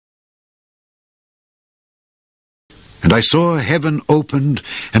And I saw heaven opened,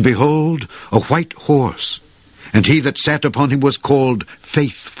 and behold, a white horse, and he that sat upon him was called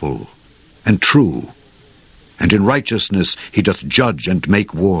Faithful and True, and in righteousness he doth judge and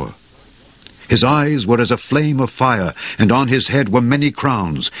make war. His eyes were as a flame of fire, and on his head were many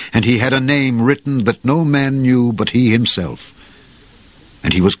crowns, and he had a name written that no man knew but he himself.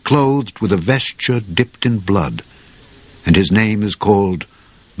 And he was clothed with a vesture dipped in blood, and his name is called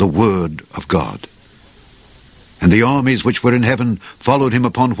the Word of God. And the armies which were in heaven followed him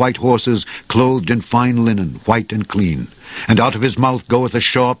upon white horses, clothed in fine linen, white and clean. And out of his mouth goeth a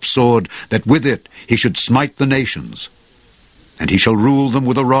sharp sword, that with it he should smite the nations. And he shall rule them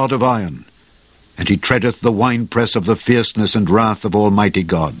with a rod of iron. And he treadeth the winepress of the fierceness and wrath of Almighty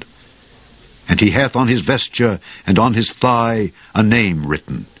God. And he hath on his vesture and on his thigh a name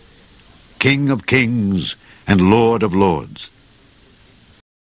written, King of Kings and Lord of Lords.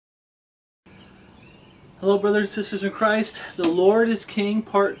 Hello, brothers and sisters in Christ. The Lord is King,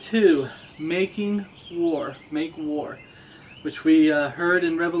 Part 2, Making War, Make War, which we heard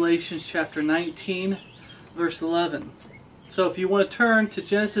in Revelation chapter 19, verse 11. So if you want to turn to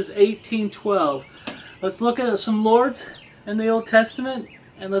Genesis 18:12, let's look at some lords in the Old Testament,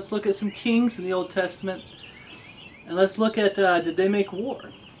 and let's look at some kings in the Old Testament, and let's look at did they make war?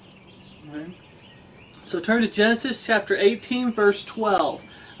 All right. So turn to Genesis chapter 18, verse 12.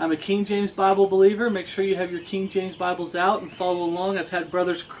 I'm a King James Bible believer. Make sure you have your King James Bibles out and follow along. I've had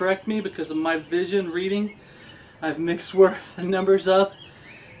brothers correct me because of my vision reading. I've mixed the numbers up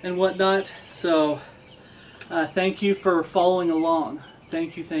and whatnot. So thank you for following along.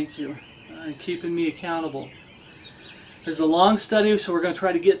 Thank you. Keeping me accountable. It's a long study, so we're going to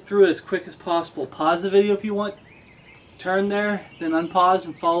try to get through it as quick as possible. Pause the video if you want. Turn there, then unpause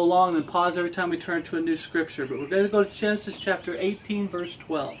and follow along, then pause every time we turn to a new scripture. But we're going to go to Genesis chapter 18, verse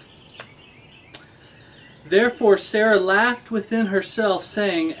 12. Therefore Sarah laughed within herself,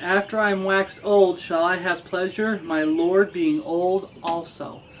 saying, After I am waxed old, shall I have pleasure, my Lord being old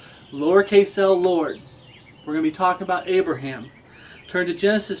also. Lowercase l, Lord. We're going to be talking about Abraham. Turn to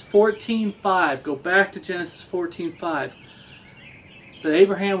Genesis 14:5. Go back to Genesis 14:5. But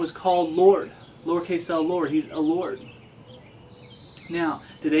Abraham was called Lord. Lowercase l, Lord. He's a Lord. Now,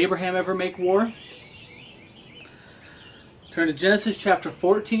 did Abraham ever make war? Turn to Genesis chapter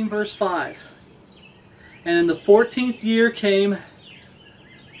 14, verse 5. And in the 14th year came,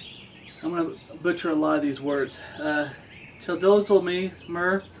 I'm going to butcher a lot of these words,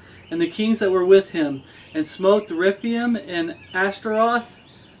 Chedorlaomer, and the kings that were with him, and smote the Rephaim and Ashtaroth,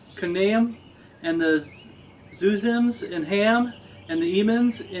 Karnaim, and the Zuzims and Ham, and the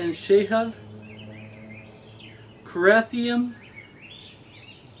Emans and Shehav, Kerethaim,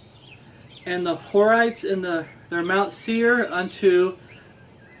 and the Horites in their Mount Seir unto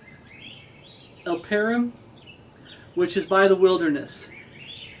Elparim, which is by the wilderness.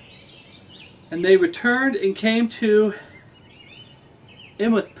 And they returned and came to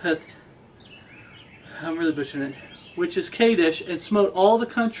Emethpeth, I'm really butchering it, which is Kadesh, and smote all the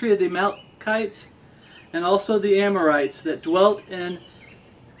country of the Amalekites, and also the Amorites that dwelt in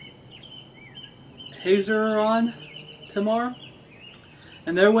Hazeron Tamar.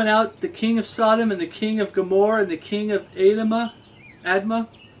 And there went out the king of Sodom, and the king of Gomorrah, and the king of Admah,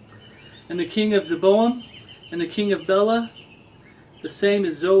 and the king of Zeboam, and the king of Bela, the same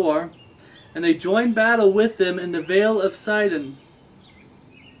is Zoar, and they joined battle with them in the vale of Sidon,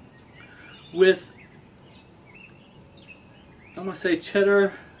 with, I'm going to say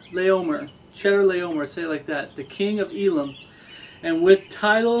Chedorlaomer, say it like that, the king of Elam, and with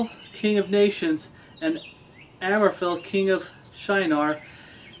Tidal, king of nations, and Amraphel, king of Shinar,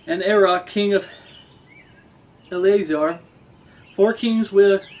 and Erech, king of Eleazar, 4 kings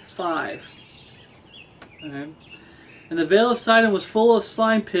with 5. Okay. And the vale of Sidon was full of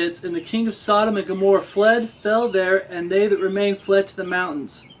slime pits, and the king of Sodom and Gomorrah fled, fell there, and they that remained fled to the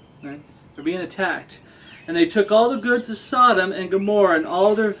mountains. Right? They're being attacked. And they took all the goods of Sodom and Gomorrah and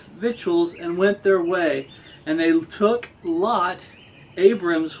all their victuals and went their way. And they took Lot,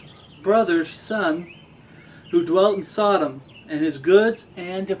 Abram's brother's son, who dwelt in Sodom, and his goods,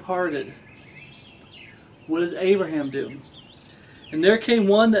 and departed. What does Abraham do? And there came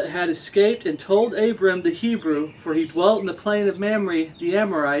one that had escaped and told Abram the Hebrew, for he dwelt in the plain of Mamre the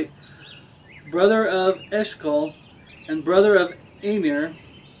Amorite, brother of Eshcol, and brother of Aner,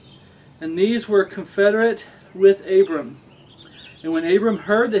 and these were confederate with Abram. And when Abram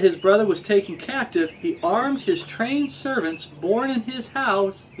heard that his brother was taken captive, he armed his trained servants born in his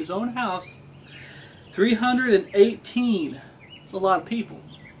house, his own house, 318. That's a lot of people.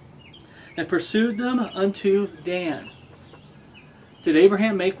 And pursued them unto Dan. Did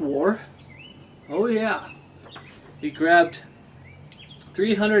Abraham make war? Oh yeah. He grabbed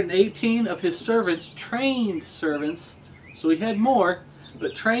 318 of his servants, trained servants, so he had more,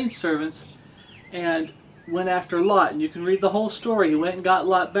 but trained servants, and went after Lot. And you can read the whole story. He went and got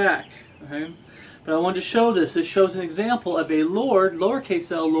Lot back. Okay? But I wanted to show this. This shows an example of a Lord,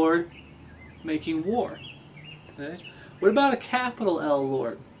 lowercase l Lord, making war. Okay? What about a capital L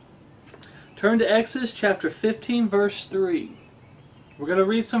Lord? Turn to Exodus chapter 15, verse 3. We're going to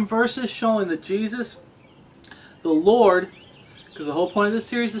read some verses showing that Jesus, the Lord, because the whole point of this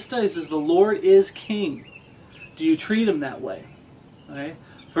series of studies is the Lord is King. Do you treat Him that way? Okay?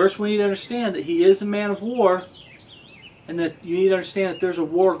 First, we need to understand that He is a man of war, and that you need to understand that there's a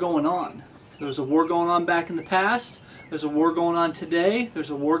war going on. There's a war going on back in the past. There's a war going on today. There's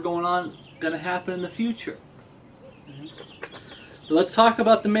a war going on, going to happen in the future. Okay? But let's talk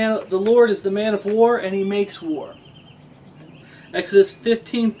about the Lord is the man of war, and He makes war. Exodus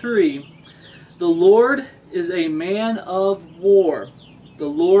 15:3. The Lord is a man of war. The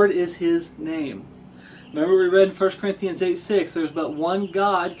Lord is His name. Remember we read in 1 Corinthians 8:6, there's but one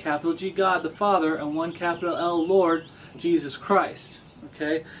God, capital G God the Father, and one capital L Lord, Jesus Christ.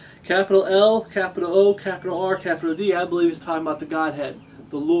 Okay? Capital L, capital O, capital R, capital D, I believe is talking about the Godhead.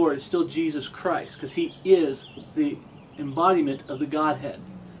 The Lord is still Jesus Christ, because He is the embodiment of the Godhead.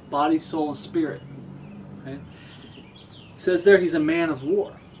 Body, soul, and spirit. Okay? It says there He's a man of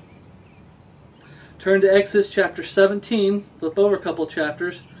war. Turn to Exodus chapter 17, flip over a couple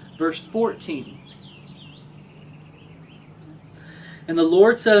chapters, verse 14. And the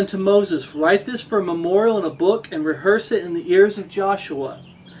Lord said unto Moses, Write this for a memorial in a book, and rehearse it in the ears of Joshua.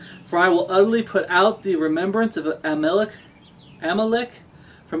 For I will utterly put out the remembrance of Amalek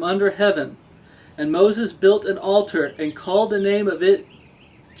from under heaven. And Moses built an altar, and called the name of it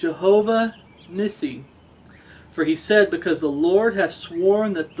Jehovah Nissi. For he said, Because the Lord hath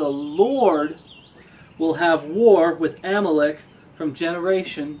sworn that the Lord will have war with Amalek from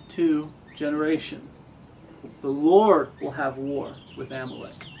generation to generation. The Lord will have war with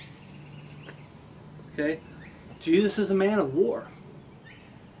Amalek. Okay? Jesus is a man of war.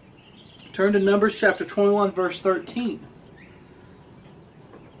 Turn to Numbers chapter 21, verse 13.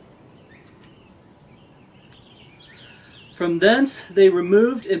 From thence they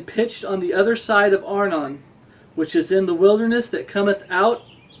removed and pitched on the other side of Arnon, which is in the wilderness that cometh out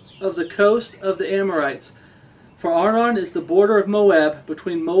of the coast of the Amorites. For Arnon is the border of Moab,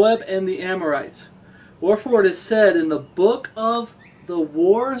 between Moab and the Amorites. Wherefore it is said in the book of the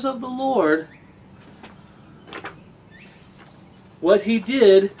wars of the Lord, what He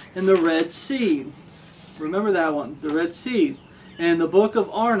did in the Red Sea. Remember that one, the Red Sea. And in the book of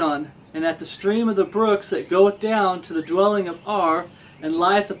Arnon, and at the stream of the brooks that goeth down to the dwelling of Ar, and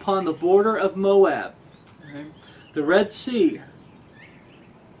lieth upon the border of Moab. Okay. The Red Sea.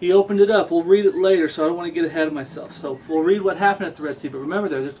 He opened it up. We'll read it later, so I don't want to get ahead of myself. So we'll read what happened at the Red Sea. But remember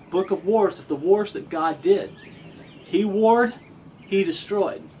there's a book of wars, of the wars that God did. He warred, He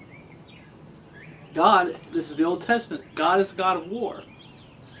destroyed. God, this is the Old Testament, God is a God of war.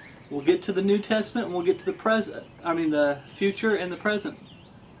 We'll get to the New Testament and we'll get to the future and the present.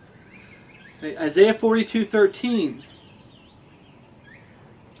 Okay, Isaiah 42:13.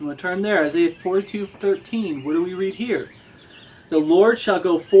 I'm going to turn there. Isaiah 42:13. What do we read here? The Lord shall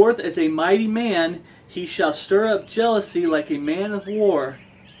go forth as a mighty man. He shall stir up jealousy like a man of war.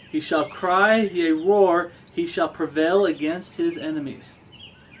 He shall cry, yea, roar. He shall prevail against his enemies.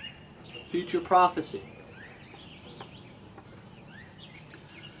 Future prophecy.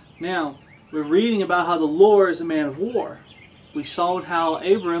 Now, we're reading about how the Lord is a man of war. We saw how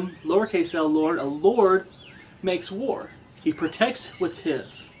Abram, lowercase l Lord, a Lord, makes war. He protects what's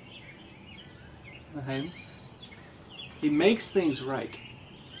his. Okay? He makes things right.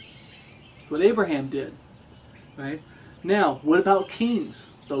 That's what Abraham did. Right? Now, what about kings?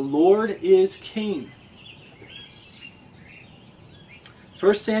 The Lord is king.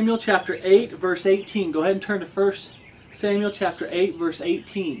 1 Samuel chapter 8, verse 18. Go ahead and turn to 1 Samuel chapter 8, verse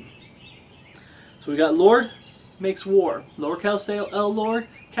 18. So we got Lord makes war. Lowercase L Lord,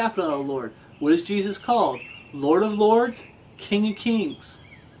 capital L Lord. What is Jesus called? Lord of lords, King of kings.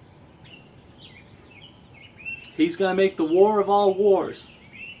 He's going to make the war of all wars.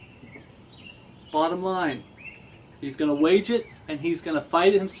 Bottom line. He's going to wage it, and He's going to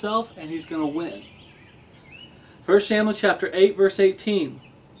fight it Himself, and He's going to win. 1 Samuel chapter 8, verse 18.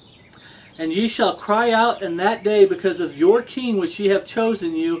 And ye shall cry out in that day because of your king which ye have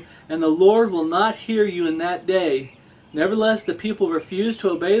chosen you, and the Lord will not hear you in that day. Nevertheless the people refused to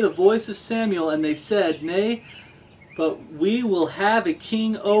obey the voice of Samuel, and they said, Nay, but we will have a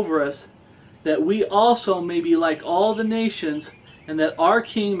king over us, that we also may be like all the nations, and that our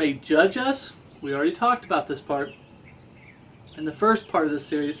king may judge us. We already talked about this part. in the first part of the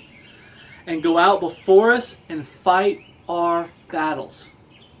series, and go out before us and fight our battles.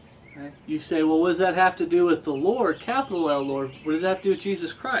 Okay? You say, well, what does that have to do with the Lord, capital L Lord? What does that have to do with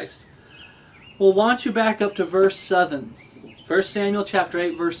Jesus Christ? Well, why don't you back up to verse 7. 1 Samuel chapter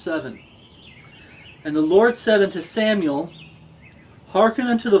 8, verse 7. And the Lord said unto Samuel, Hearken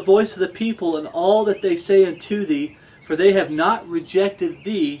unto the voice of the people and all that they say unto thee, for they have not rejected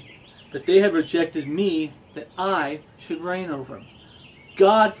thee, but they have rejected me, that I should reign over them.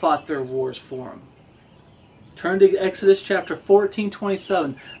 God fought their wars for them. Turn to Exodus chapter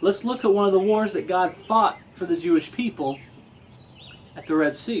 14:27. Let's look at one of the wars that God fought for the Jewish people at the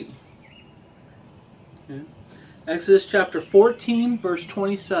Red Sea. Okay. Exodus chapter 14, verse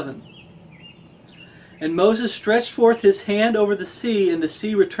 27. And Moses stretched forth his hand over the sea, and the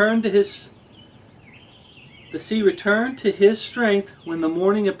sea returned to his strength when the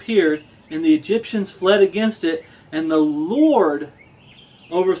morning appeared, and the Egyptians fled against it, and the Lord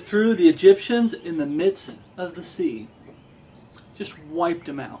overthrew the Egyptians in the midst of the sea. Just wiped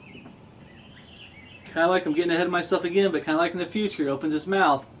them out. Kind of like, I'm getting ahead of myself again, but kind of like in the future, he opens his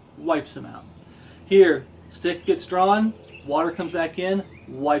mouth, wipes them out. Here, stick gets drawn, water comes back in,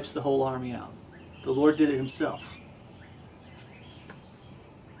 wipes the whole army out. The Lord did it himself.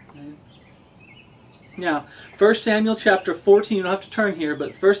 Okay. Now, 1 Samuel chapter 14, you don't have to turn here,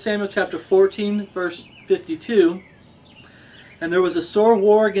 but 1 Samuel chapter 14, verse 52. And there was a sore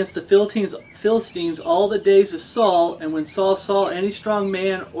war against the Philistines all the days of Saul, and when Saul saw any strong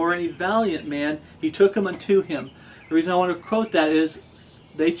man or any valiant man, he took him unto him. The reason I want to quote that is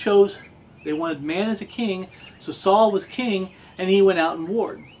they wanted man as a king, so Saul was king, and he went out and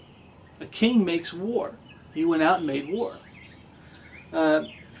warred. A king makes war. He went out and made war.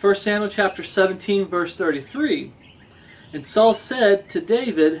 1 Samuel chapter 17, verse 33. And Saul said to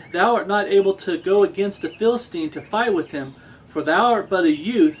David, Thou art not able to go against the Philistine to fight with him, for thou art but a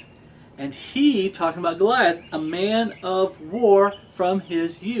youth, and he, talking about Goliath, a man of war from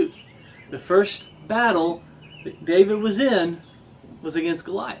his youth. The first battle that David was in was against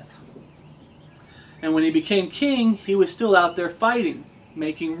Goliath. And when he became king, he was still out there fighting,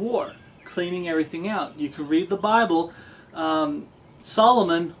 making war, cleaning everything out. You can read the Bible.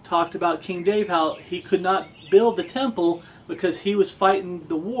 Solomon talked about King David, how he could not build the temple because he was fighting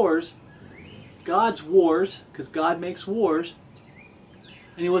the wars, God's wars, because God makes wars,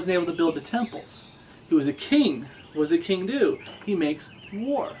 and he wasn't able to build the temples. He was a king. What does a king do? He makes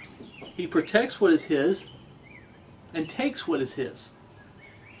war. He protects what is his and takes what is his.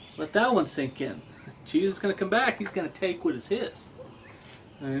 Let that one sink in. Jesus is going to come back. He's going to take what is his.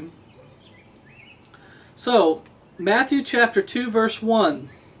 Okay. So, Matthew chapter 2, verse 1.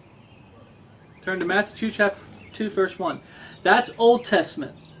 Turn to Matthew chapter 2, verse 1. That's Old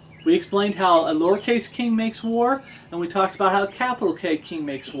Testament. We explained how a lowercase king makes war, and we talked about how a capital K king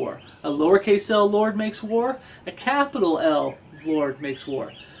makes war. A lowercase l Lord makes war, a capital L Lord makes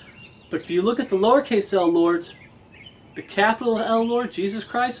war. But if you look at the lowercase l Lords, the capital L Lord, Jesus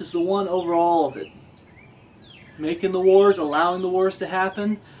Christ, is the one over all of it. Making the wars, allowing the wars to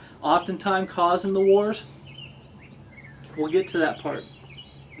happen, oftentimes causing the wars. We'll get to that part.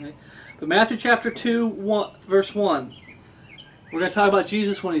 Okay? But Matthew chapter 2, verse 1. We're going to talk about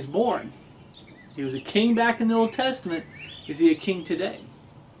Jesus when he's born. He was a king back in the Old Testament. Is he a king today?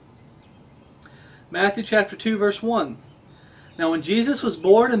 Matthew chapter 2, verse 1. Now when Jesus was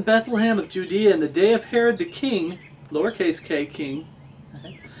born in Bethlehem of Judea in the day of Herod the king, lowercase k king,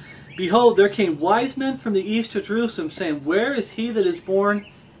 okay, behold, there came wise men from the east to Jerusalem, saying, Where is he that is born,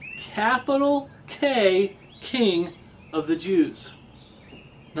 capital K, King of the Jews?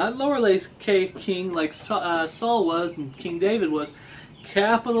 Not lowercase k king like Saul was and King David was.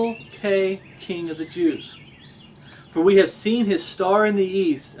 Capital K, King of the Jews. For we have seen his star in the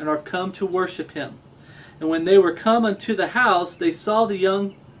east, and are come to worship him. And when they were come unto the house, they saw the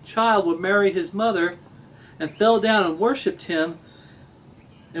young child with Mary his mother, and fell down and worshipped him.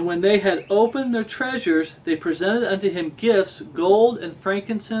 And when they had opened their treasures, they presented unto him gifts, gold and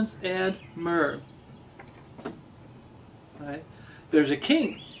frankincense and myrrh. Right? There's a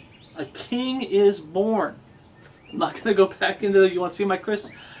king. A king is born. I'm not going to go back into you want to see my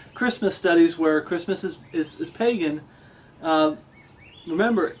Christmas studies where Christmas is pagan.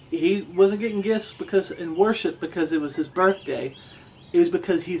 Remember, he wasn't getting gifts in worship because it was his birthday. It was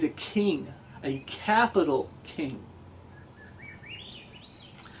because he's a king, a capital king.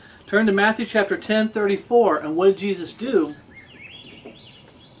 Turn to Matthew chapter 10:34, and what did Jesus do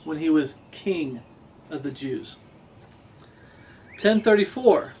when he was king of the Jews?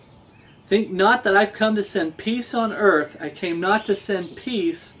 10:34. Think not that I've come to send peace on earth. I came not to send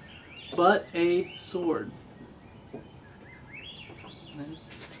peace, but a sword.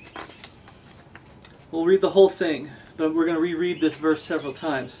 We'll read the whole thing, but we're going to reread this verse several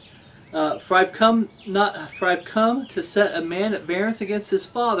times. For I've come to set a man at variance against his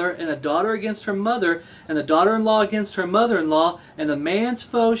father, and a daughter against her mother, and the daughter-in-law against her mother-in-law, and the man's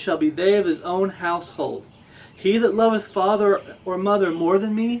foes shall be they of his own household. He that loveth father or mother more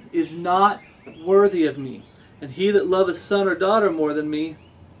than me is not worthy of me, and he that loveth son or daughter more than me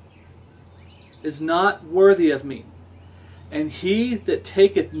is not worthy of me. And he that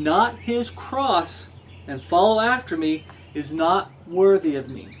taketh not his cross and follow after me is not worthy of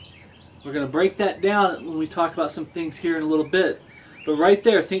me. We're going to break that down when we talk about some things here in a little bit. But right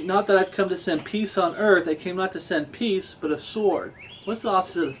there, think not that I've come to send peace on earth. I came not to send peace, but a sword. What's the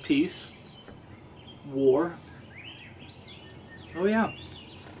opposite of peace? War. Oh yeah.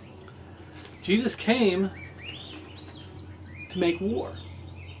 Jesus came to make war.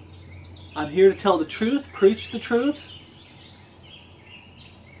 I'm here to tell the truth, preach the truth.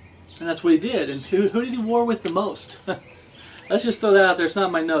 And that's what he did. And who did he war with the most? Let's just throw that out there. It's not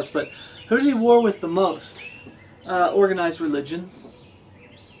in my notes. But who did he war with the most? Organized religion.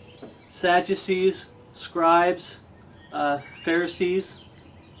 Sadducees, scribes, Pharisees.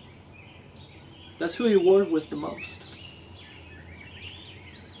 That's who he warred with the most.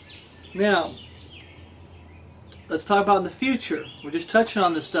 Now, let's talk about in the future. We're just touching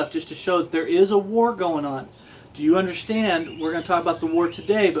on this stuff just to show that there is a war going on. Do you understand? We're going to talk about the war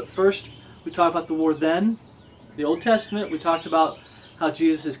today, but first we talk about the war then. The Old Testament, we talked about how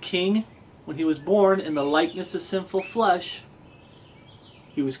Jesus is king when he was born in the likeness of sinful flesh.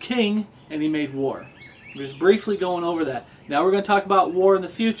 He was king and he made war. We're just briefly going over that. Now we're going to talk about war in the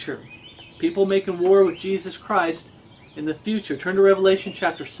future. People making war with Jesus Christ in the future. Turn to Revelation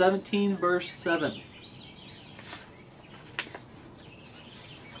chapter 17, verse 7.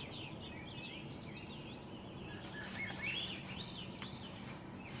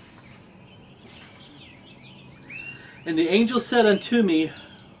 And the angel said unto me,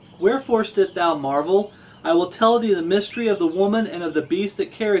 Wherefore didst thou marvel? I will tell thee the mystery of the woman and of the beast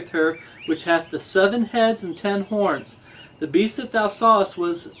that carrieth her, which hath the 7 heads and 10 horns. The beast that thou sawest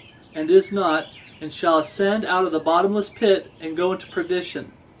was and is not, and shall ascend out of the bottomless pit, and go into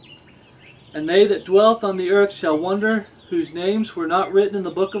perdition. And they that dwelleth on the earth shall wonder, whose names were not written in the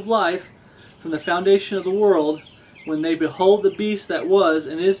book of life from the foundation of the world, when they behold the beast that was,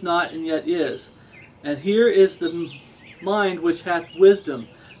 and is not, and yet is. And here is the mind which hath wisdom.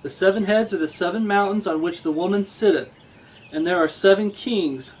 The 7 heads are the 7 mountains on which the woman sitteth. And there are 7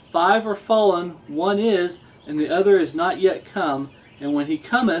 kings. 5 are fallen, 1 is, and the other is not yet come. And when he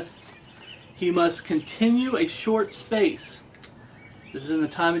cometh, he must continue a short space. This is in the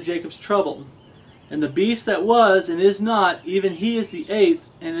time of Jacob's trouble. And the beast that was and is not, even he is the 8th,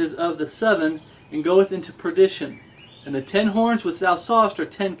 and is of the 7, and goeth into perdition. And the 10 horns which thou sawest are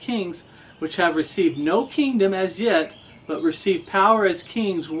 10 kings, which have received no kingdom as yet, but receive power as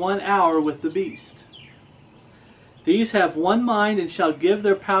kings 1 hour with the beast. These have one mind, and shall give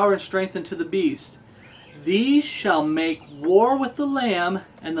their power and strength unto the beast. These shall make war with the Lamb,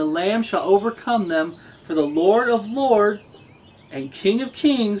 and the Lamb shall overcome them. For the Lord of lords and King of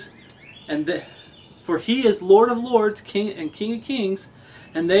kings, for he is Lord of lords, King and King of kings,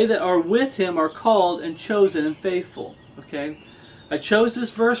 and they that are with him are called and chosen and faithful. Okay. I chose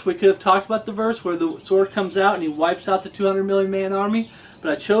this verse. We could have talked about the verse where the sword comes out and he wipes out the 200 million man army.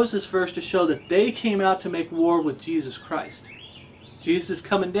 But I chose this verse to show that they came out to make war with Jesus Christ. Jesus is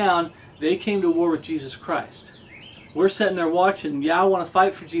coming down. They came to war with Jesus Christ. We're sitting there watching. Yeah, I want to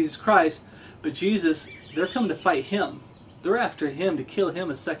fight for Jesus Christ. But Jesus, they're coming to fight him. They're after him to kill him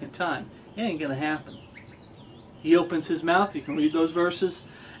a second time. It ain't going to happen. He opens his mouth. You can read those verses.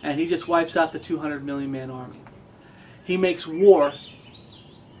 And he just wipes out the 200 million man army. He makes war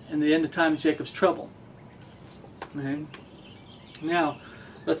in the end of time of Jacob's trouble. Okay. Now,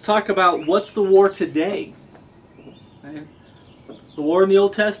 let's talk about what's the war today. Okay. The war in the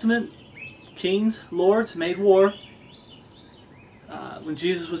Old Testament, kings, lords made war. When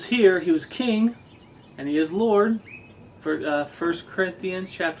Jesus was here, he was king, and he is Lord. For 1 Corinthians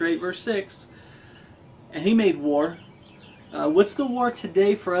chapter 8, verse 6. And he made war. What's the war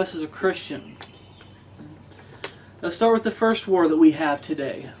today for us as a Christian? Let's start with the first war that we have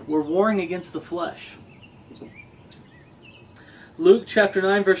today. We're warring against the flesh. Luke chapter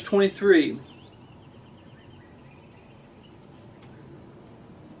 9, verse 23.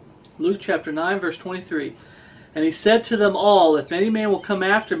 Luke chapter 9, verse 23. And he said to them all, If any man will come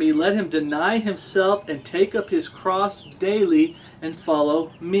after me, let him deny himself and take up his cross daily and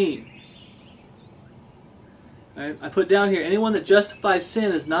follow me. Right? I put down here, anyone that justifies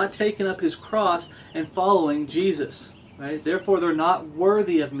sin is not taking up his cross and following Jesus. Right? Therefore, they're not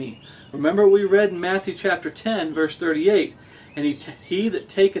worthy of me. Remember what we read in Matthew chapter 10, verse 38. And he that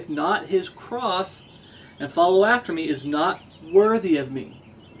taketh not his cross and follow after me is not worthy of me.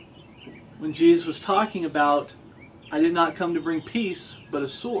 When Jesus was talking about, I did not come to bring peace, but a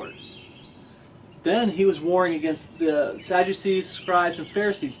sword. Then he was warring against the Sadducees, scribes, and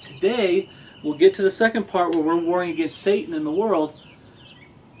Pharisees. Today, we'll get to the second part where we're warring against Satan and the world,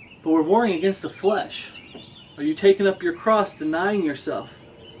 but we're warring against the flesh. Are you taking up your cross, denying yourself?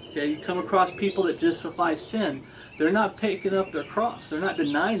 Okay, you come across people that justify sin. They're not taking up their cross. They're not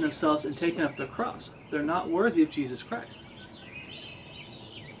denying themselves and taking up their cross. They're not worthy of Jesus Christ.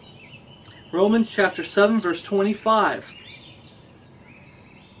 Romans chapter 7, verse 25.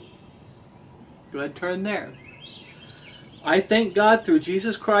 Go ahead and turn there. I thank God through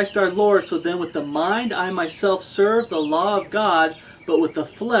Jesus Christ our Lord, so then with the mind I myself serve the law of God, but with the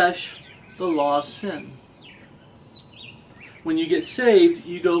flesh the law of sin. When you get saved,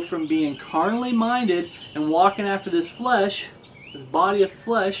 you go from being carnally minded and walking after this flesh, this body of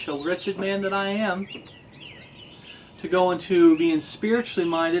flesh, a wretched man that I am, to go into being spiritually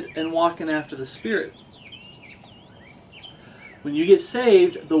minded and walking after the Spirit. When you get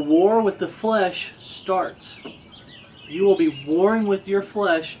saved, the war with the flesh starts. You will be warring with your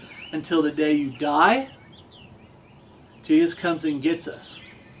flesh until the day you die. Jesus comes and gets us.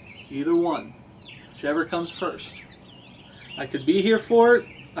 Either one. Whichever comes first. I could be here for it.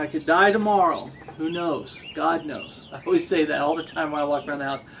 I could die tomorrow. Who knows? God knows. I always say that all the time when I walk around the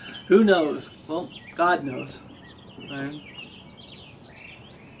house. Who knows? Well, God knows. Right?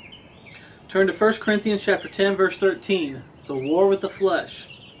 Turn to 1 Corinthians chapter 10, verse 13. The war with the flesh.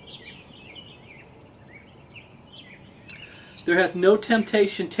 There hath no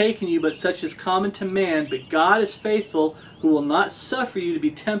temptation taken you but such as common to man, but God is faithful, who will not suffer you to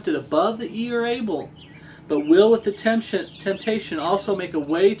be tempted above that ye are able, but will with the temptation also make a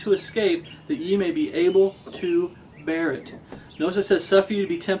way to escape, that ye may be able to bear it. Notice it says, suffer you to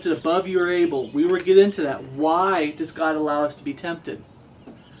be tempted above you are able. We will get into that. Why does God allow us to be tempted?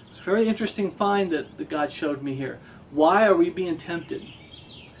 It's a very interesting find that God showed me here. Why are we being tempted?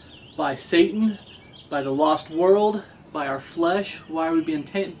 By Satan? By the lost world? By our flesh? Why are we being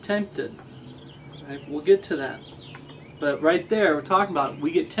tempted? Right? We'll get to that. But right there, we're talking about,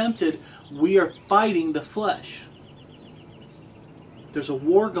 we get tempted, we are fighting the flesh. There's a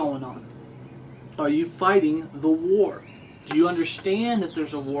war going on. Are you fighting the war? Do you understand that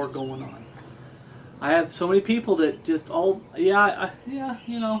there's a war going on? I have so many people that just, I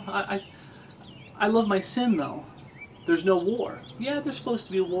love my sin though. There's no war. Yeah, there's supposed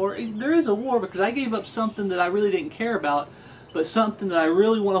to be a war. There is a war because I gave up something that I really didn't care about, but something that I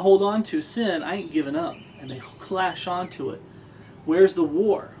really want to hold on to, sin, I ain't giving up. And they clash onto it. Where's the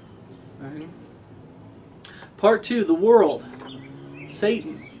war? Right? Part 2, the world.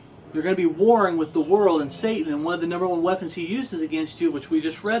 Satan. You're going to be warring with the world and Satan, and one of the number one weapons he uses against you, which we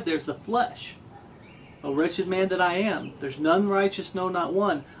just read there, is the flesh. O wretched man that I am. There's none righteous, no, not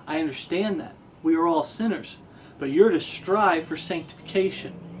one. I understand that. We are all sinners. But you're to strive for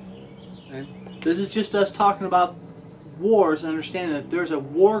sanctification. Okay? This is just us talking about wars and understanding that there's a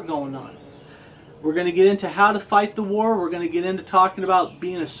war going on. We're going to get into how to fight the war. We're going to get into talking about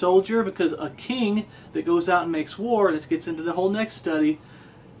being a soldier, because a king that goes out and makes war, and this gets into the whole next study,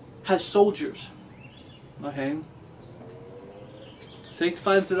 has soldiers. Okay?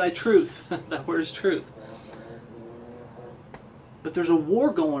 Sanctify them through thy truth. That word is truth. But there's a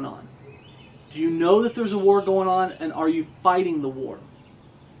war going on. Do you know that there's a war going on, and are you fighting the war?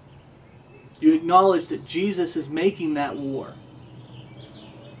 You acknowledge that Jesus is making that war.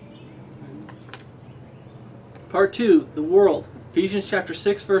 Part 2, the world. Ephesians chapter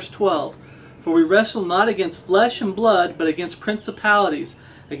 6, verse 12. For we wrestle not against flesh and blood, but against principalities,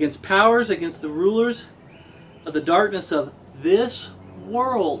 against powers, against the rulers of the darkness of this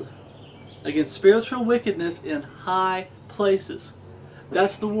world, against spiritual wickedness in high places.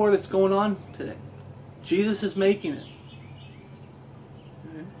 That's the war that's going on today. Jesus is making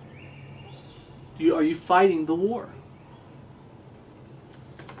it. Are you fighting the war?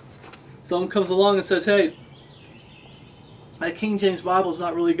 Someone comes along and says, hey, that King James Bible is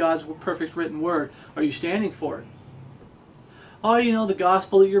not really God's perfect written word. Are you standing for it? Oh, you know, the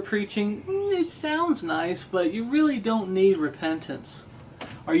gospel that you're preaching, it sounds nice, but you really don't need repentance.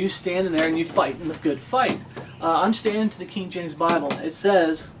 Are you standing there and you fighting the good fight? I'm standing to the King James Bible. It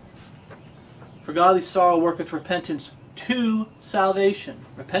says, for godly sorrow worketh repentance to salvation.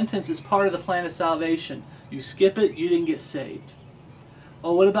 Repentance is part of the plan of salvation. You skip it, you didn't get saved.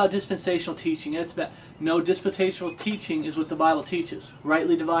 Oh, what about dispensational teaching? That's bad. No, dispensational teaching is what the Bible teaches.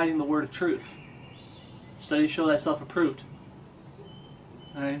 Rightly dividing the word of truth. Studies show that self-approved.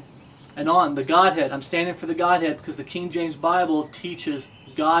 Alright? And on, the Godhead. I'm standing for the Godhead because the King James Bible teaches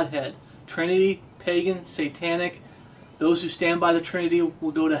Godhead. Trinity, pagan, satanic. Those who stand by the Trinity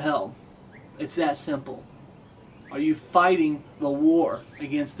will go to hell. It's that simple. Are you fighting the war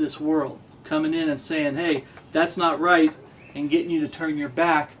against this world? Coming in and saying, hey, that's not right, and getting you to turn your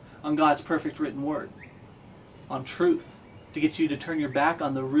back on God's perfect written word. On truth. To get you to turn your back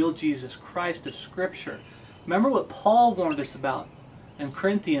on the real Jesus Christ of Scripture. Remember what Paul warned us about in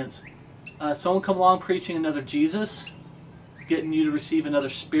Corinthians. Someone come along preaching another Jesus, getting you to receive another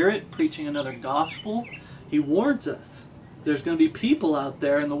spirit, preaching another gospel. He warns us. There's going to be people out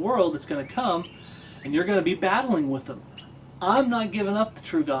there in the world that's going to come, and you're going to be battling with them. I'm not giving up the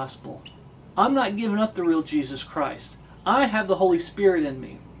true gospel. I'm not giving up the real Jesus Christ. I have the Holy Spirit in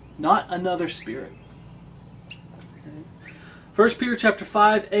me, not another spirit. 1 Peter chapter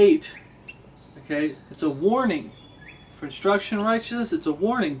 5, 8. Okay, it's a warning. For instruction in righteousness, it's a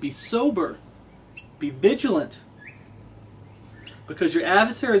warning. Be sober. Be vigilant. Because your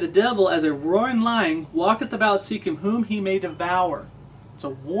adversary, the devil, as a roaring lion, walketh about seeking whom he may devour. It's a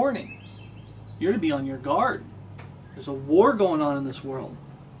warning. You're to be on your guard. There's a war going on in this world.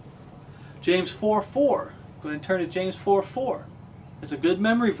 James 4:4. Go ahead and turn to James 4:4. It's a good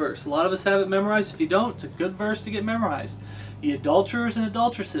memory verse. A lot of us have it memorized. If you don't, it's a good verse to get memorized. Ye adulterers and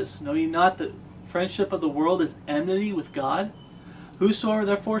adulteresses, know ye not that friendship of the world is enmity with God? Whosoever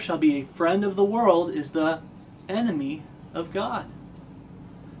therefore shall be a friend of the world is the enemy of God.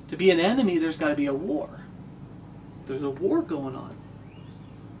 To be an enemy, there's got to be a war. There's a war going on.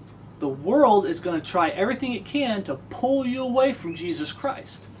 The world is going to try everything it can to pull you away from Jesus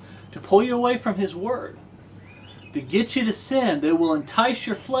Christ, to pull you away from His Word, to get you to sin. They will entice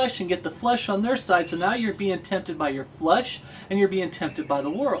your flesh and get the flesh on their side, so now you're being tempted by your flesh and you're being tempted by the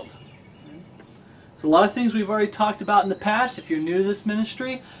world. So a lot of things we've already talked about in the past. If you're new to this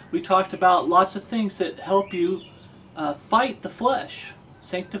ministry, we talked about lots of things that help you fight the flesh.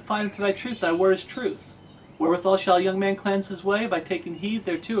 Sanctify them through thy truth. Thy word is truth. Wherewithal shall a young man cleanse his way? By taking heed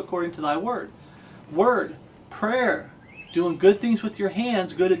thereto according to thy word. Word, prayer, doing good things with your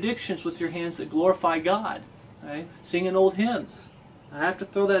hands, good addictions with your hands that glorify God. Right? Singing old hymns. I have to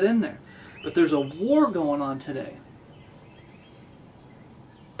throw that in there. But there's a war going on today.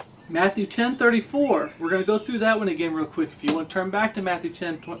 Matthew 10:34. We're going to go through that one again real quick. If you want to turn back to Matthew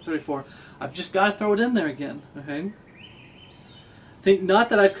 10:34, I've just got to throw it in there again. Okay? Think not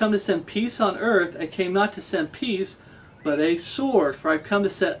that I've come to send peace on earth. I came not to send peace, but a sword. For I've come to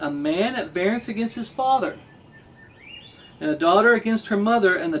set a man at variance against his father, and a daughter against her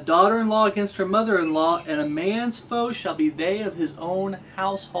mother, and the daughter-in-law against her mother-in-law, and a man's foes shall be they of his own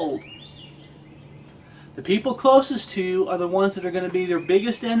household. The people closest to you are the ones that are going to be their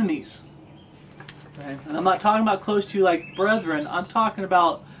biggest enemies. Okay? And I'm not talking about close to you like brethren. I'm talking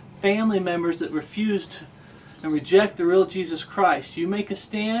about family members that refuse to and reject the real Jesus Christ. You make a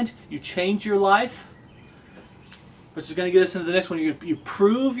stand, you change your life, which is going to get us into the next one. You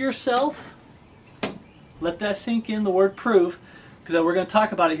prove yourself. Let that sink in, the word prove, because we're going to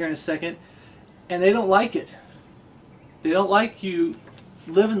talk about it here in a second. And they don't like it. They don't like you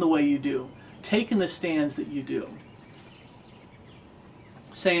living the way you do, taking the stands that you do.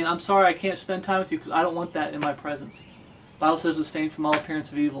 Saying, I'm sorry I can't spend time with you because I don't want that in my presence. The Bible says abstain from all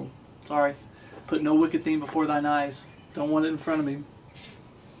appearance of evil. Sorry. Put no wicked thing before thine eyes. Don't want it in front of me.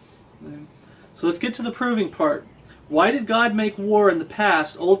 So let's get to the proving part. Why did God make war in the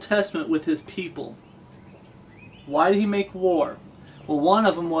past, Old Testament, with His people? Why did He make war? Well, one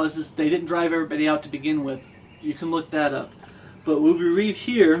of them was they didn't drive everybody out to begin with. You can look that up. But when we read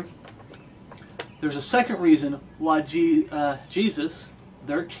here, there's a second reason why Jesus,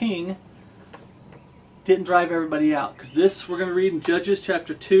 their king, didn't drive everybody out. Because this we're going to read in Judges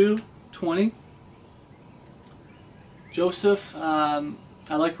chapter 2:20. Joseph, I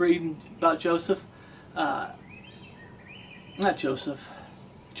like reading about Joseph.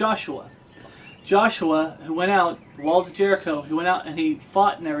 Joshua. Joshua, who went out, the walls of Jericho, he went out and he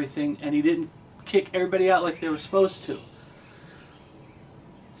fought and everything, and he didn't kick everybody out like they were supposed to.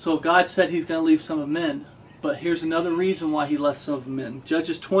 So God said He's going to leave some of them in. But here's another reason why He left some of them in.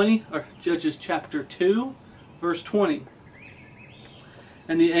 Judges chapter 2, verse 20.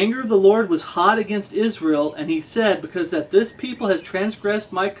 And the anger of the Lord was hot against Israel, and He said, because that this people has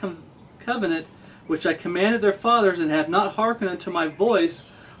transgressed my covenant, which I commanded their fathers, and have not hearkened unto my voice,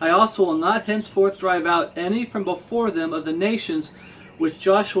 I also will not henceforth drive out any from before them of the nations which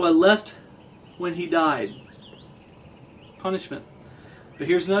Joshua left when he died. Punishment. But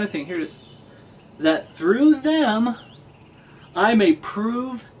here's another thing. Here it is. That through them I may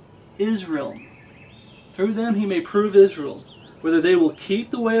prove Israel. through them he may prove Israel, whether they will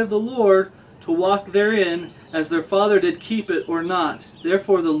keep the way of the Lord to walk therein, as their father did keep it, or not.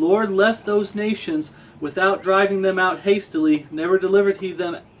 Therefore the Lord left those nations without driving them out hastily, never delivered he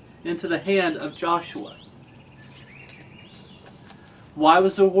them into the hand of Joshua. Why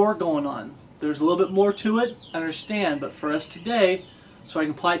was the war going on? There's a little bit more to it, I understand, but for us today, so I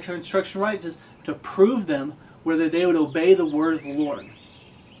can apply it to instruction right, is to prove them whether they would obey the word of the Lord.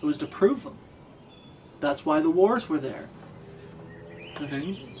 It was to prove them. That's why the wars were there.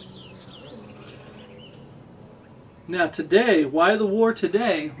 Okay. Now today, why the war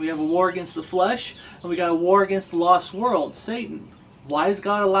today? We have a war against the flesh, and we got a war against the lost world, Satan. Why does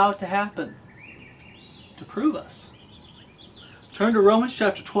God allow it to happen? To prove us. Turn to Romans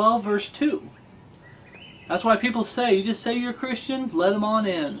chapter 12, verse 2. That's why people say, you just say you're a Christian, let him on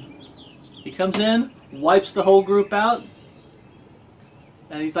in. He comes in, wipes the whole group out,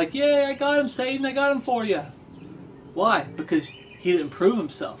 and he's like, yeah, I got him, Satan, I got him for you. Why? Because he didn't prove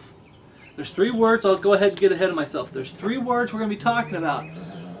himself. There's three words, I'll go ahead and get ahead of myself. There's three words we're going to be talking about.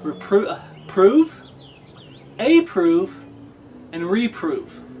 Prove, approve, and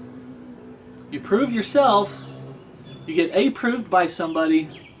reprove. You prove yourself, you get approved by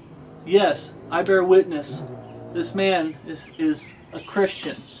somebody. Yes, I bear witness. This man is a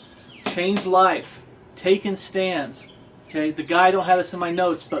Christian. Changed life. Taken stands. Okay, the guy, I don't have this in my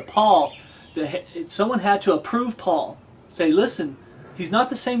notes, but Paul, someone had to approve Paul. Say, listen, he's not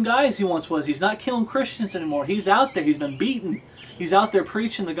the same guy as he once was. He's not killing Christians anymore. He's out there. He's been beaten. He's out there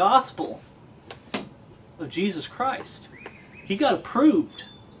preaching the gospel of Jesus Christ. He got approved.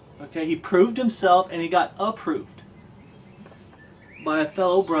 Okay, he proved himself and he got approved by a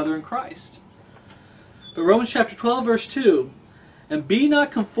fellow brother in Christ. But Romans chapter 12, verse 2, and be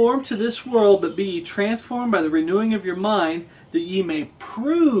not conformed to this world, but be ye transformed by the renewing of your mind, that ye may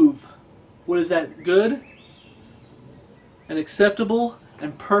prove what is that good and acceptable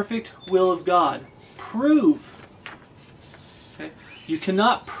and perfect will of God. Prove. Okay? You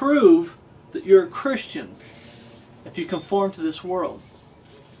cannot prove that you're a Christian if you conform to this world.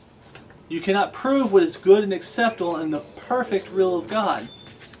 You cannot prove what is good and acceptable and the perfect will of God.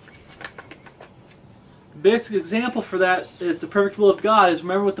 The basic example for that is the perfect will of God is,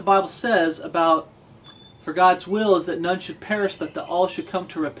 remember what the Bible says about, for God's will is that none should perish, but that all should come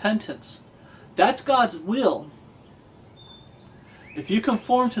to repentance. That's God's will. If you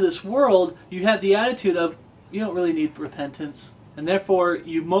conform to this world, you have the attitude of, you don't really need repentance. And therefore,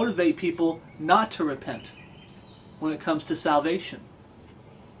 you motivate people not to repent when it comes to salvation.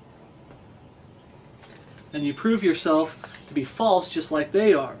 And you prove yourself to be false just like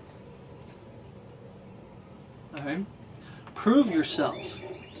they are. Alright? Prove yourselves.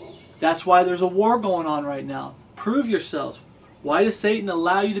 That's why there's a war going on right now. Prove yourselves. Why does Satan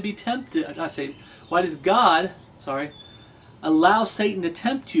allow you to be tempted? Why does God, allow Satan to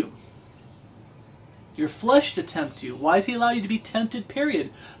tempt you? Your flesh to tempt you. Why does he allow you to be tempted,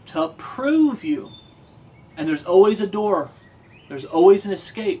 period? To prove you. And there's always a door. There's always an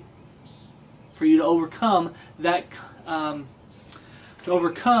escape for you to overcome that,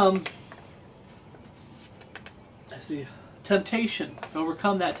 temptation. To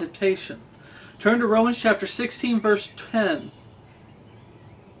overcome that temptation. Turn to Romans chapter 16, verse 10.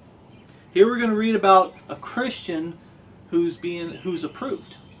 Here we're going to read about a Christian who's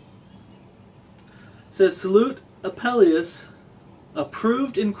approved. It says, salute Apelles,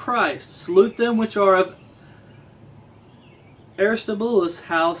 approved in Christ. Salute them which are of Aristobulus'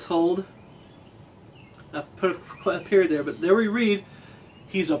 household. I put a period there, but there we read,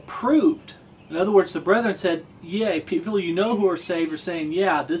 he's approved. In other words, the brethren said, yeah, people you know who are saved are saying,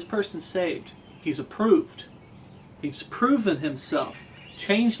 yeah, this person's saved. He's approved. He's proven himself.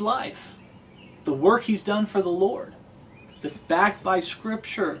 Changed life. The work he's done for the Lord. That's backed by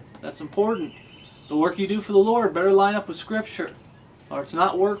Scripture. That's important. The work you do for the Lord better line up with Scripture, or it's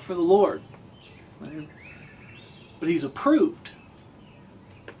not work for the Lord. But he's approved.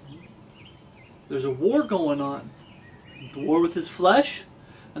 There's a war going on. The war with his flesh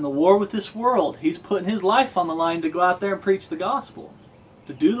and the war with this world. He's putting his life on the line to go out there and preach the gospel,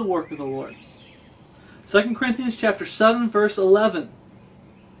 to do the work of the Lord. 2 Corinthians chapter 7, verse 11.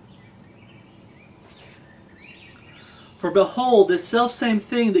 For behold, this selfsame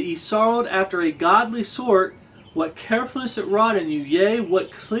thing that ye sorrowed after a godly sort, what carefulness it wrought in you, yea,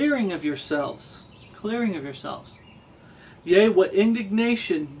 what clearing of yourselves. Clearing of yourselves. Yea, what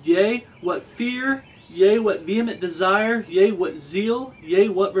indignation, yea, what fear, yea, what vehement desire, yea, what zeal, yea,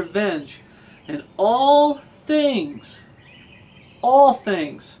 what revenge. And all things,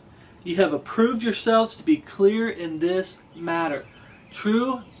 ye have approved yourselves to be clear in this matter.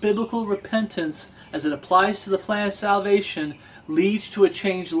 True biblical repentance as it applies to the plan of salvation, leads to a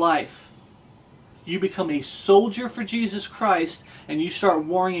changed life. You become a soldier for Jesus Christ, and you start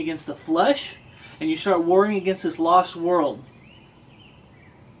warring against the flesh, and you start warring against this lost world.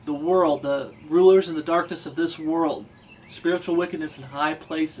 The world, the rulers in the darkness of this world, spiritual wickedness in high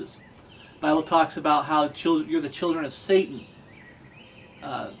places. The Bible talks about how you're the children of Satan,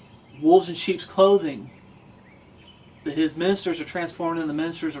 wolves in sheep's clothing, that his ministers are transformed into the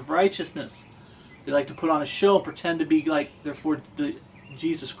ministers of righteousness. They like to put on a show and pretend to be like they're for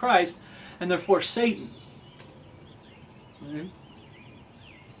Jesus Christ, and they're for Satan. Okay?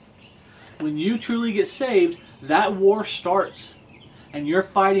 When you truly get saved, that war starts, and you're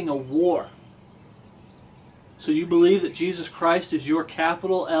fighting a war. So you believe that Jesus Christ is your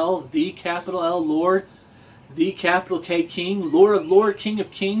capital L, the capital L Lord, the capital K King, Lord of Lords, King of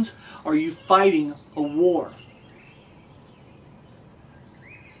Kings. Are you fighting a war?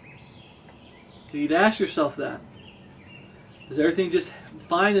 You need to ask yourself that. Is everything just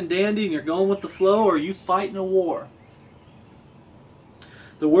fine and dandy and you're going with the flow, or are you fighting a war?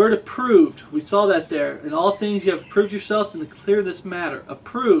 The word approved, we saw that there. In all things you have approved yourself in the clear this matter.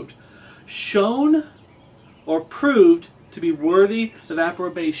 Approved, shown or proved to be worthy of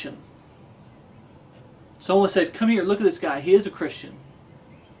approbation. Someone said, come here, look at this guy, he is a Christian.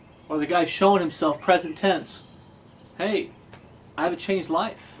 Or the guy's showing himself, present tense. Hey, I have a changed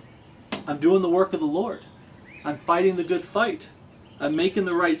life. I'm doing the work of the Lord. I'm fighting the good fight. I'm making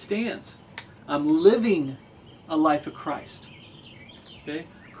the right stance. I'm living a life of Christ. Okay?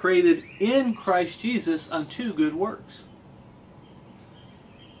 Created in Christ Jesus unto good works.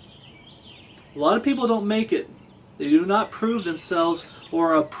 A lot of people don't make it. They do not prove themselves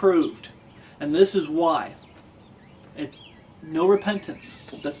or are approved. And this is why. It's no repentance.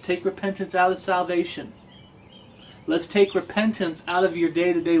 Let's take repentance out of salvation. Let's take repentance out of your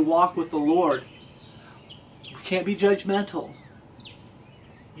day-to-day walk with the Lord. We can't be judgmental.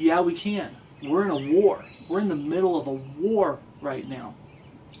 Yeah, we can. We're in a war. We're in the middle of a war right now.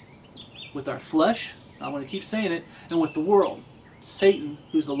 With our flesh, I want to keep saying it, and with the world. Satan,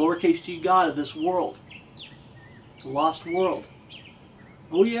 who's the lowercase g god of this world. The lost world.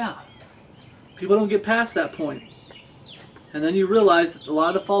 Oh yeah. People don't get past that point. And then you realize that a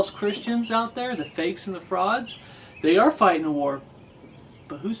lot of the false Christians out there, the fakes and the frauds, they are fighting a war.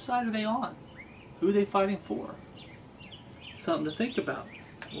 But whose side are they on? Who are they fighting for? Something to think about.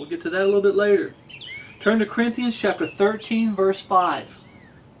 We'll get to that a little bit later. Turn to Corinthians chapter 13, verse 5.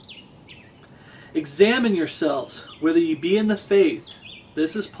 Examine yourselves, whether ye be in the faith.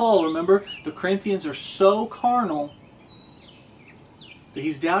 This is Paul. Remember, the Corinthians are so carnal that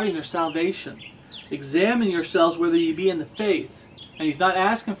he's doubting their salvation. Examine yourselves, whether ye be in the faith. And he's not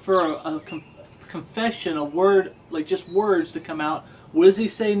asking for a confession, a word, like just words to come out. What does he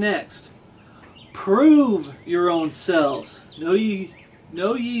say next? Prove your own selves. Know ye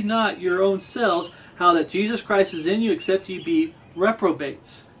not your own selves, how that Jesus Christ is in you, except ye be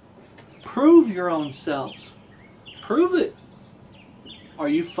reprobates. Prove your own selves. Prove it. Are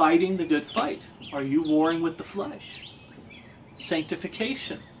you fighting the good fight? Are you warring with the flesh?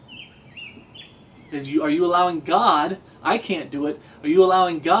 Sanctification. Are you allowing God, I can't do it, are you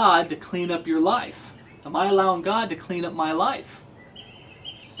allowing God to clean up your life? Am I allowing God to clean up my life?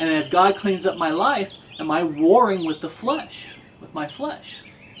 And as God cleans up my life, am I warring with the flesh? With my flesh?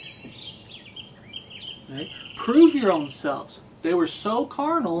 Okay? Prove your own selves. They were so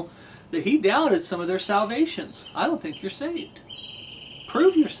carnal that he doubted some of their salvations. I don't think you're saved.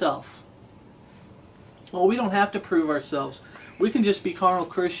 Prove yourself. Well, we don't have to prove ourselves. We can just be carnal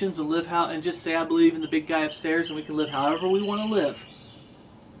Christians and live how and just say I believe in the big guy upstairs, and we can live however we want to live.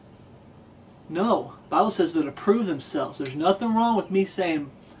 No, the Bible says they're to prove themselves. There's nothing wrong with me saying,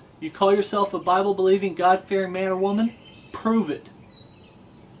 you call yourself a Bible-believing, God-fearing man or woman? Prove it.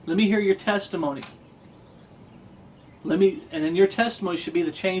 Let me hear your testimony. And then your testimony should be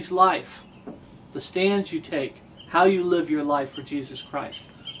the changed life, the stands you take, how you live your life for Jesus Christ.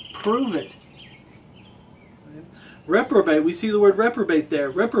 Prove it. Reprobate, we see the word reprobate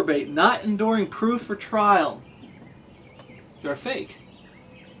there. Reprobate, not enduring proof or trial. They're fake.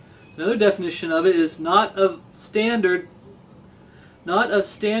 Another definition of it is not of standard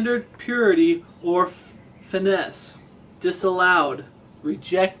purity or finesse. Disallowed,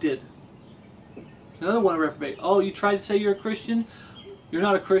 rejected. Another one, reprobate. Oh, you tried to say you're a Christian? You're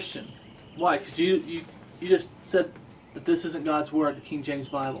not a Christian. Why? Because you just said that this isn't God's Word, the King James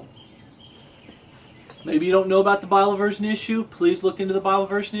Bible. Maybe you don't know about the Bible version issue. Please look into the Bible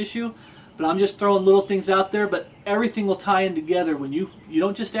version issue. But I'm just throwing little things out there, but everything will tie in together. When you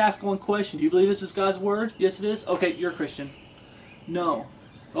don't just ask one question. Do you believe this is God's Word? Yes, it is. Okay, you're a Christian. No.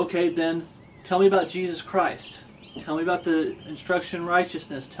 Okay, then Tell me about Jesus Christ. Tell me about the instruction in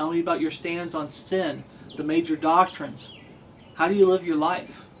righteousness. Tell me about your stands on sin, the major doctrines. How do you live your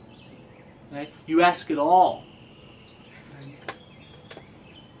life? Okay? You ask it all.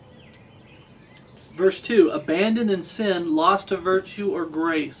 Verse 2, abandoned in sin, lost to virtue or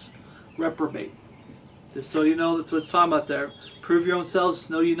grace, reprobate. Just so you know, that's what it's talking about there. Prove your own selves,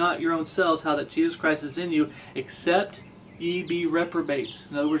 know ye not your own selves, how that Jesus Christ is in you, except ye be reprobates.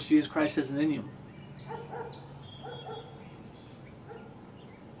 In other words, Jesus Christ isn't in you.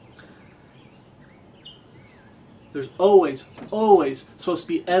 There's always supposed to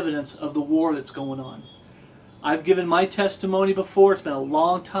be evidence of the war that's going on. I've given my testimony before. It's been a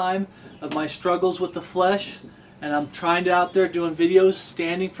long time of my struggles with the flesh. And I'm trying to out there doing videos,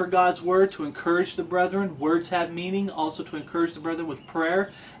 standing for God's Word to encourage the brethren. Words have meaning. Also to encourage the brethren with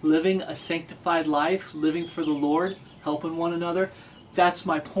prayer. Living a sanctified life. Living for the Lord. Helping one another. That's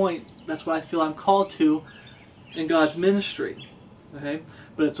my point. That's what I feel I'm called to in God's ministry. Okay?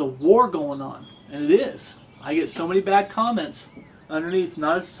 But it's a war going on. And it is. I get so many bad comments underneath.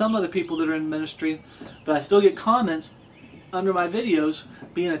 Not as some other people that are in ministry. But I still get comments under my videos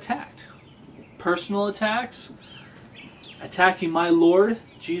being attacked. Personal attacks. Attacking my Lord,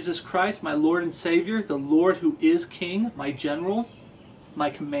 Jesus Christ, my Lord and Savior, the Lord who is King, my general,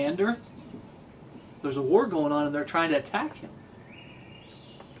 my commander. There's a war going on and they're trying to attack him.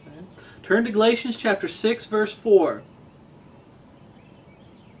 Okay. Turn to Galatians chapter 6, verse 4.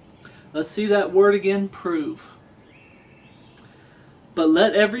 Let's see that word again, prove. But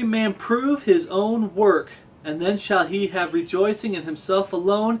let every man prove his own work, and then shall he have rejoicing in himself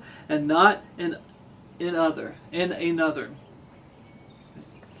alone, and not in another.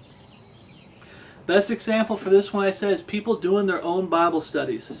 Best example for this one I said is people doing their own Bible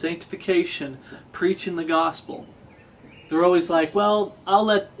studies, sanctification, preaching the gospel. They're always like, well,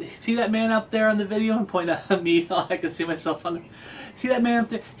 see that man up there on the video, and point out at me. I can see myself on the, see that man up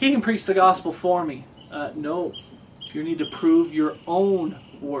there? He can preach the gospel for me. No. You need to prove your own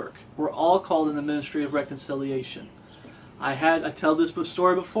work. We're all called in the ministry of reconciliation. I tell this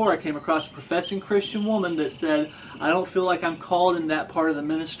story before. I came across a professing Christian woman that said, I don't feel like I'm called in that part of the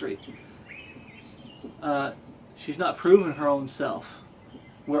ministry. She's not proven her own self.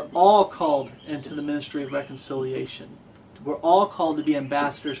 We're all called into the ministry of reconciliation. We're all called to be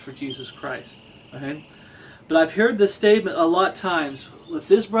ambassadors for Jesus Christ. Okay? But I've heard this statement a lot of times. If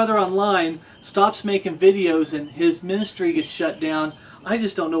this brother online stops making videos and his ministry gets shut down, I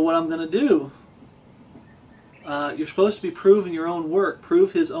just don't know what I'm going to do. You're supposed to be proving your own work.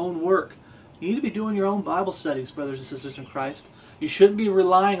 Prove his own work. You need to be doing your own Bible studies, brothers and sisters in Christ. You shouldn't be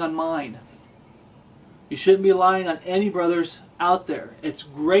relying on mine. You shouldn't be relying on any brothers out there. It's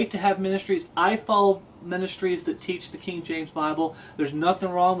great to have ministries. I follow ministries that teach the King James Bible. There's nothing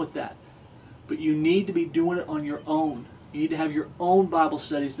wrong with that. But you need to be doing it on your own. You need to have your own Bible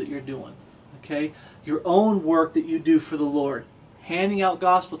studies that you're doing. Okay? Your own work that you do for the Lord. Handing out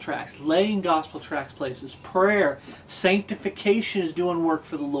gospel tracts, laying gospel tracts places, prayer, sanctification is doing work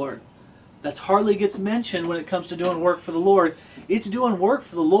for the Lord. That's hardly gets mentioned when it comes to doing work for the Lord. It's doing work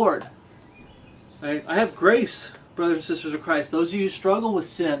for the Lord. Right? I have grace, brothers and sisters of Christ. Those of you who struggle with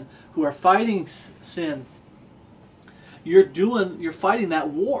sin, who are fighting sin, you're fighting that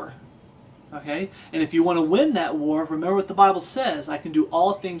war. Okay? And if you want to win that war, remember what the Bible says. I can do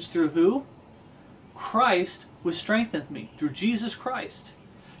all things through who? Christ who strengtheneth me. Through Jesus Christ.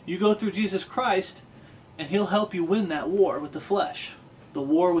 You go through Jesus Christ and He'll help you win that war with the flesh. The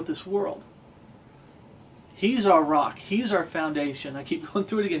war with this world. He's our rock. He's our foundation. I keep going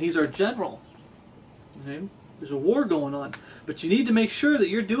through it again. He's our general. Okay? There's a war going on. But you need to make sure that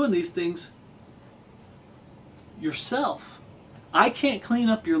you're doing these things yourself. I can't clean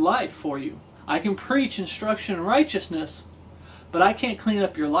up your life for you. I can preach instruction in righteousness, but I can't clean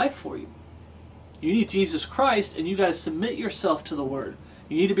up your life for you. You need Jesus Christ, and you got to submit yourself to the Word.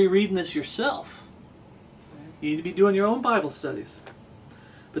 You need to be reading this yourself. You need to be doing your own Bible studies.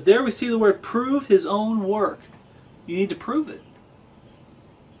 But there we see the word prove his own work. You need to prove it.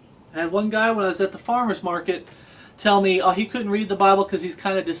 I had one guy when I was at the farmer's market tell me, oh, he couldn't read the Bible because he's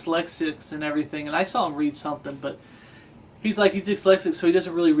kind of dyslexic and everything. And I saw him read something, but he's dyslexic, so he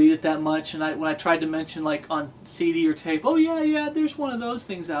doesn't really read it that much. And when I tried to mention, like, on CD or tape, oh, yeah, there's one of those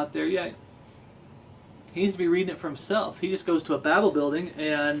things out there, yeah. He needs to be reading it for himself. He just goes to a Bible building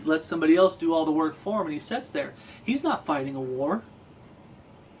and lets somebody else do all the work for him, and he sits there. He's not fighting a war.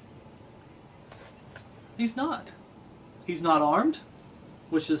 He's not. He's not armed,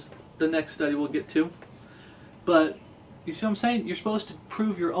 which is the next study we'll get to. But, you see what I'm saying? You're supposed to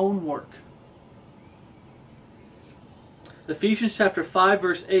prove your own work. Ephesians chapter 5,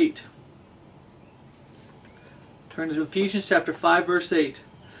 verse 8. Turn to Ephesians chapter 5, verse 8.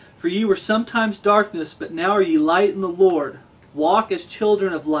 For ye were sometimes darkness, but now are ye light in the Lord. Walk as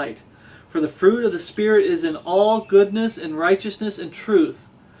children of light. For the fruit of the Spirit is in all goodness and righteousness and truth,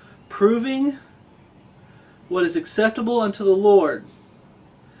 proving what is acceptable unto the Lord.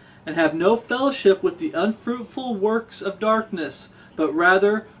 And have no fellowship with the unfruitful works of darkness, but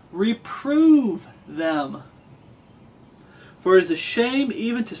rather reprove them. For it is a shame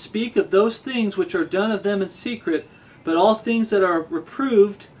even to speak of those things which are done of them in secret, but all things that are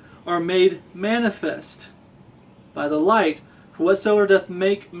reproved are made manifest by the light. For whatsoever doth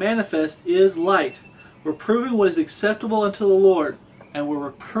make manifest is light. We're proving what is acceptable unto the Lord, and we're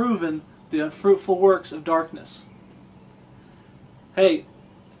reproving the unfruitful works of darkness. Hey,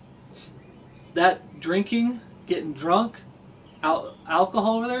 that drinking, getting drunk,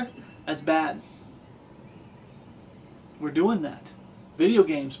 alcohol over there, that's bad. We're doing that. Video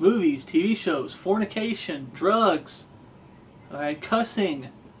games, movies, TV shows, fornication, drugs, cussing,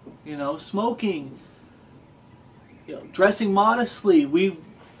 smoking, dressing modestly. We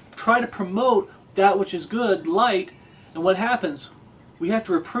try to promote that which is good, light, and what happens? We have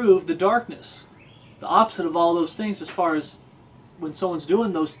to reprove the darkness. The opposite of all those things, as far as when someone's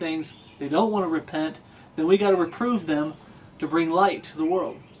doing those things, they don't want to repent, then we got to reprove them to bring light to the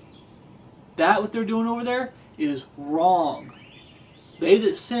world. That what they're doing over there is wrong. They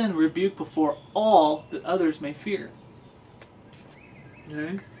that sin rebuke before all that others may fear.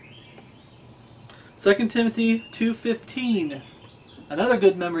 Okay. 2 Timothy 2:15. Another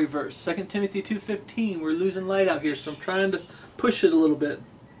good memory verse. 2 Timothy 2:15. We're losing light out here, so I'm trying to push it a little bit.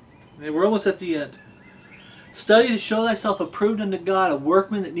 Okay, we're almost at the end. Study to show thyself approved unto God, a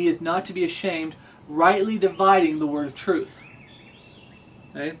workman that needeth not to be ashamed, rightly dividing the word of truth.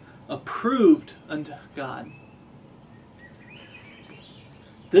 Okay? Approved unto God.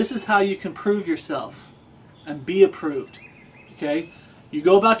 This is how you can prove yourself and be approved. Okay? You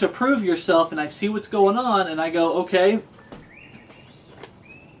go about to prove yourself, and I see what's going on, and I go, okay.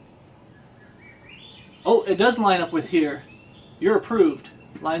 Oh, it does line up with here. You're approved.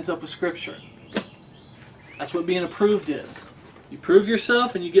 Lines up with Scripture. That's what being approved is. You prove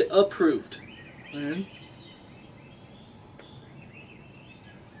yourself, and you get approved. And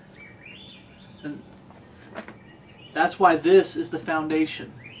that's why this is the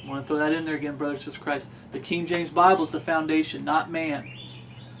foundation. I want to throw that in there again, brothers and sisters in Christ. The King James Bible is the foundation, not man.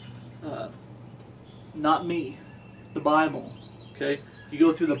 Not me. The Bible. Okay? You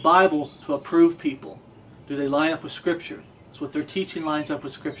go through the Bible to approve people. Do they line up with Scripture? It's what their teaching lines up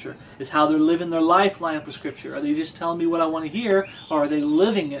with Scripture. Is how they're living their life line up with Scripture. Are they just telling me what I want to hear, or are they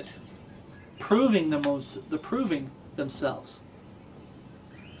living it? Proving themselves.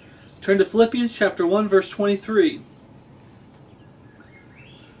 Turn to Philippians chapter 1, verse 23.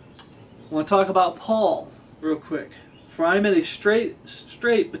 I want to talk about Paul real quick. For I am in a strait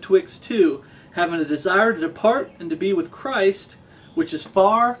betwixt two, having a desire to depart and to be with Christ, which is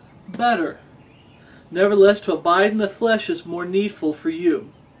far better. Nevertheless, to abide in the flesh is more needful for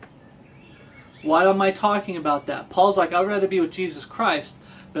you. Why am I talking about that? Paul's like, I'd rather be with Jesus Christ,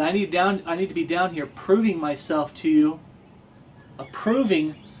 but I need to be down here proving myself to you,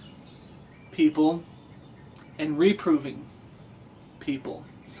 approving people, and reproving people.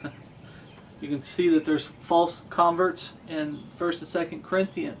 You can see that there's false converts in 1st and 2nd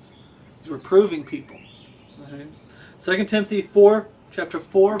Corinthians. He's reproving people. Okay. 2 Timothy 4, chapter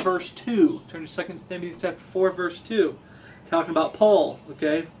 4, verse 2. Turn to 2 Timothy chapter 4, verse 2. Talking about Paul.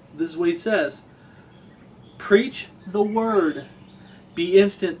 Okay, this is what he says. Preach the word. Be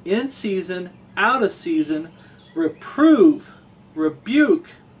instant in season, out of season. Reprove, rebuke,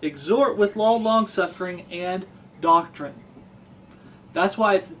 exhort with all long-suffering and doctrine. That's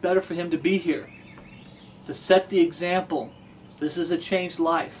why it's better for him to be here. To set the example. This is a changed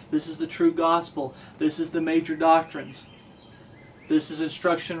life. This is the true gospel. This is the major doctrines. This is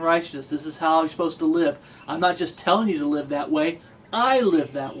instruction in righteousness. This is how you're supposed to live. I'm not just telling you to live that way. I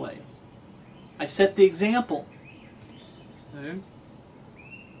live that way. I set the example. Okay.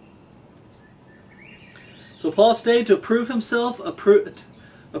 So Paul stayed to approve himself, approve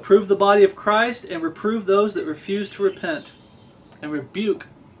the body of Christ, and reprove those that refuse to repent. And rebuke,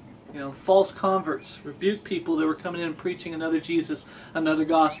 false converts. Rebuke people that were coming in and preaching another Jesus, another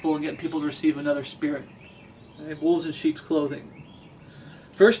gospel, and getting people to receive another spirit. Okay, wolves in sheep's clothing.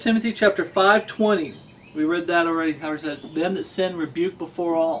 1 Timothy chapter 5:20. We read that already. How it said, it's them that sin rebuke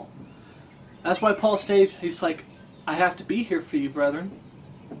before all. That's why Paul stayed. He's like, I have to be here for you, brethren.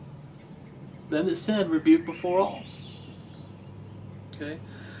 Them that sin rebuke before all. Okay.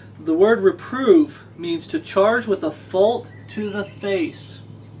 The word reprove means to charge with a fault to the face,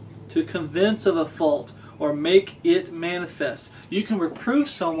 to convince of a fault, or make it manifest. You can reprove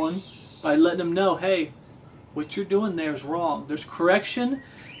someone by letting them know, hey, what you're doing there is wrong. There's correction,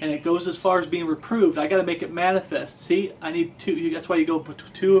 and it goes as far as being reproved. I got to make it manifest. See, I need two. That's why you go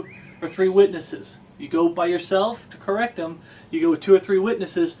with 2 or 3 witnesses. You go by yourself to correct them. You go with 2 or 3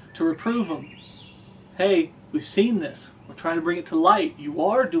 witnesses to reprove them. Hey, we've seen this. We're trying to bring it to light. You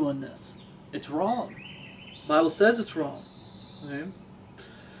are doing this. It's wrong. The Bible says it's wrong. Okay?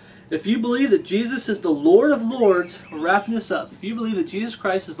 If you believe that Jesus is the Lord of Lords, we're wrapping this up. If you believe that Jesus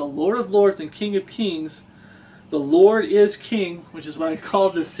Christ is the Lord of Lords and King of Kings, the Lord is King, which is what I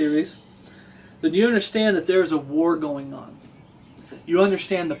called this series, then you understand that there is a war going on. You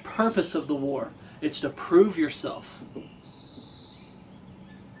understand the purpose of the war. It's to prove yourself.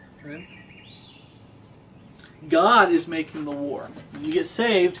 Okay? God is making the war. When you get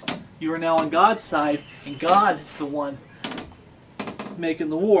saved, you are now on God's side, and God is the one making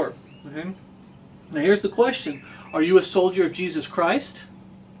the war. Okay? Now here's the question. Are you a soldier of Jesus Christ?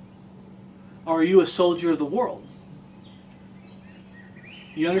 Or are you a soldier of the world?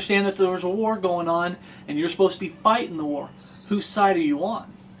 You understand that there's a war going on, and you're supposed to be fighting the war. Whose side are you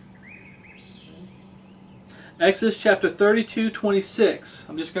on? Exodus chapter 32:26.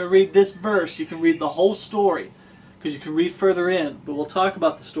 I'm just going to read this verse. You can read the whole story, because you can read further in, but we'll talk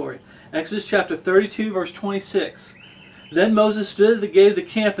about the story. Exodus chapter 32, verse 26. Then Moses stood at the gate of the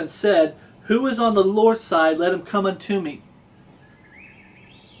camp and said, "Who is on the Lord's side, let him come unto me."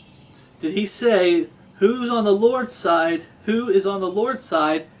 Did he say, who's on the Lord's side? Who is on the Lord's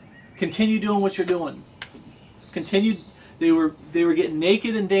side? Continue doing what you're doing. Continue. They were getting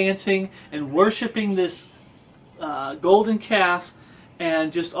naked and dancing and worshiping this golden calf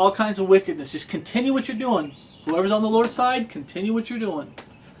and just all kinds of wickedness. Just continue what you're doing. Whoever's on the Lord's side, continue what you're doing.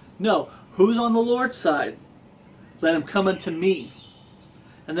 No, who's on the Lord's side? Let him come unto me.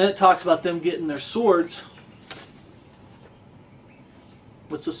 And then it talks about them getting their swords.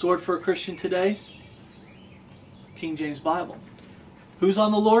 What's the sword for a Christian today? King James Bible. Who's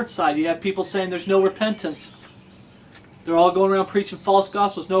on the Lord's side? You have people saying there's no repentance. They're all going around preaching false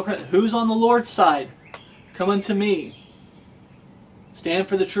gospels. No repentance. Who's on the Lord's side? Come unto me. Stand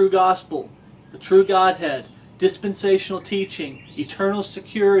for the true gospel, the true Godhead, dispensational teaching, eternal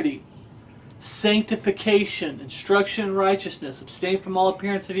security, sanctification, instruction in righteousness, abstain from all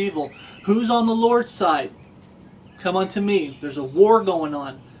appearance of evil. Who's on the Lord's side? Come unto me. There's a war going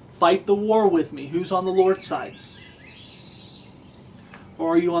on. Fight the war with me. Who's on the Lord's side?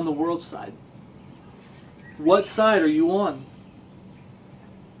 Or are you on the world's side? What side are you on?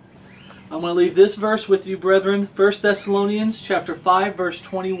 I'm going to leave this verse with you, brethren. 1 Thessalonians chapter 5, verse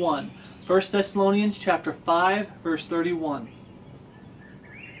 21. 1 Thessalonians chapter 5, verse 31.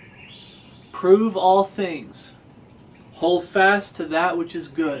 Prove all things. Hold fast to that which is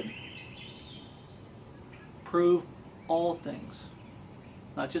good. Prove all things.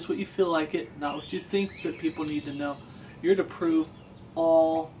 Not just what you feel like it, not what you think that people need to know. You're to prove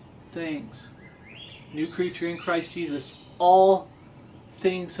all things. New creature in Christ Jesus. All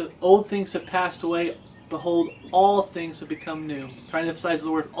things, old things have passed away. Behold, all things have become new. I'm trying to emphasize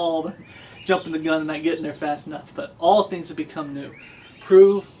the word all, but jumping the gun and not getting there fast enough. But all things have become new.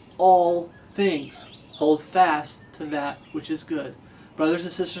 Prove all things. Hold fast to that which is good. Brothers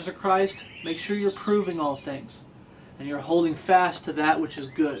and sisters of Christ, make sure you're proving all things. And you're holding fast to that which is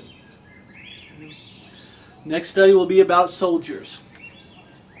good. Next study will be about soldiers.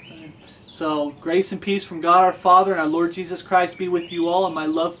 So, grace and peace from God our Father and our Lord Jesus Christ be with you all, and my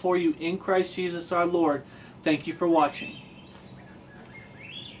love for you in Christ Jesus our Lord. Thank you for watching.